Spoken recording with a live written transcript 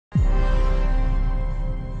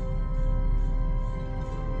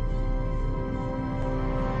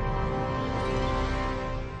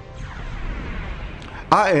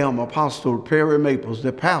I am Apostle Perry Maples,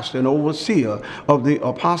 the pastor and overseer of the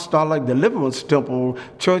Apostolic Deliverance Temple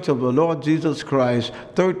Church of the Lord Jesus Christ,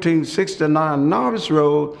 1369 Norris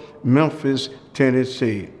Road, Memphis,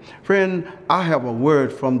 Tennessee. Friend, I have a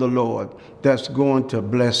word from the Lord that's going to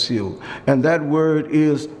bless you, and that word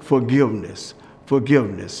is forgiveness.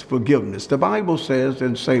 Forgiveness, forgiveness. The Bible says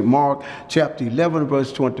in St. Mark chapter 11,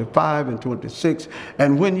 verse 25 and 26,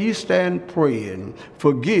 and when ye stand praying,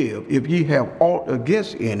 forgive if ye have aught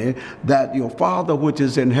against any, that your Father which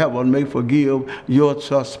is in heaven may forgive your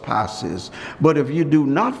trespasses. But if you do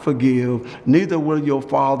not forgive, neither will your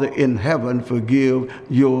Father in heaven forgive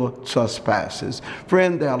your trespasses.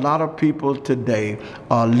 Friend, there are a lot of people today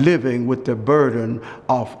are living with the burden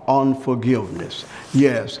of unforgiveness.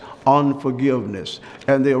 Yes, unforgiveness,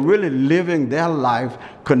 and they're really living their life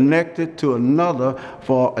connected to another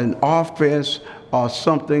for an offense or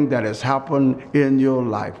something that has happened in your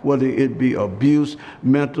life, whether it be abuse,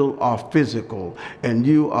 mental or physical, and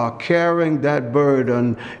you are carrying that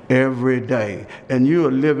burden every day, and you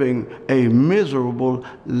are living a miserable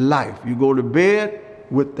life. You go to bed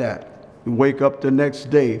with that. You wake up the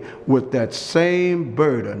next day with that same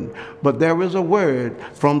burden. But there is a word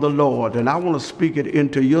from the Lord, and I want to speak it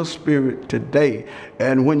into your spirit today.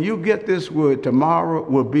 And when you get this word, tomorrow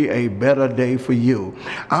will be a better day for you.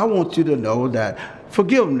 I want you to know that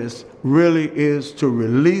forgiveness really is to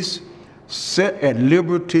release, set at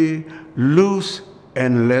liberty, loose,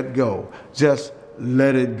 and let go. Just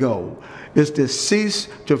let it go. It's to cease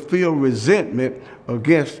to feel resentment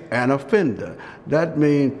against an offender. That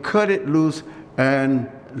means cut it loose and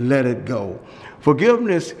let it go.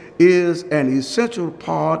 Forgiveness is an essential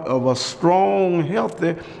part of a strong,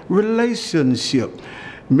 healthy relationship.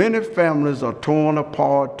 Many families are torn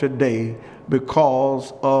apart today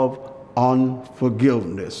because of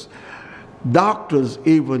unforgiveness. Doctors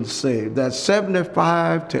even say that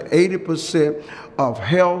 75 to 80% of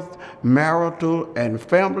health, marital, and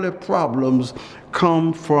family problems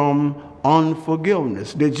come from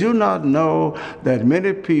unforgiveness. Did you not know that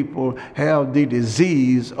many people have the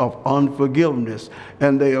disease of unforgiveness,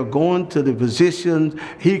 and they are going to the physician?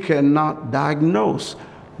 He cannot diagnose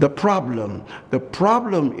the problem. The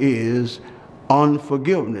problem is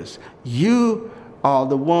unforgiveness. You are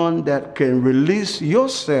the one that can release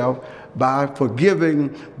yourself by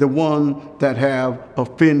forgiving the one that have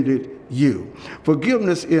offended you.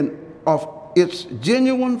 Forgiveness of its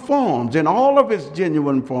genuine forms, in all of its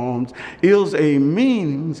genuine forms, is a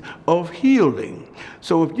means of healing.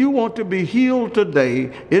 So if you want to be healed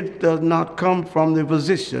today, it does not come from the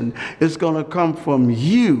physician. It's going to come from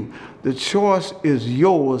you. The choice is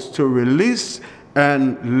yours to release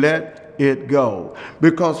and let it go.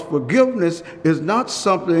 Because forgiveness is not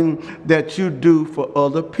something that you do for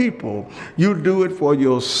other people. You do it for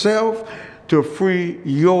yourself to free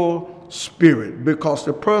your spirit, because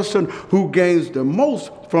the person who gains the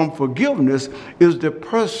most from forgiveness is the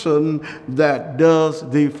person that does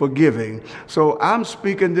the forgiving. So I'm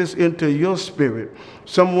speaking this into your spirit.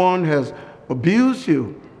 Someone has abused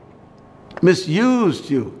you, misused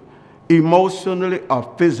you, emotionally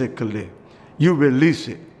or physically. You release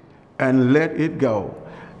it and let it go.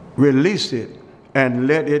 Release it and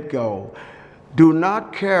let it go. Do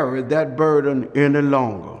not carry that burden any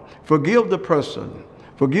longer. Forgive the person.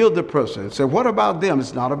 Forgive the person. Say, what about them?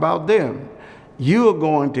 It's not about them. You are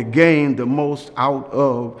going to gain the most out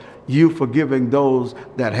of you forgiving those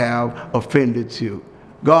that have offended you.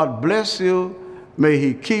 God bless you. May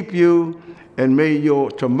He keep you, and may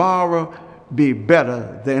your tomorrow be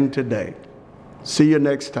better than today. See you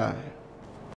next time.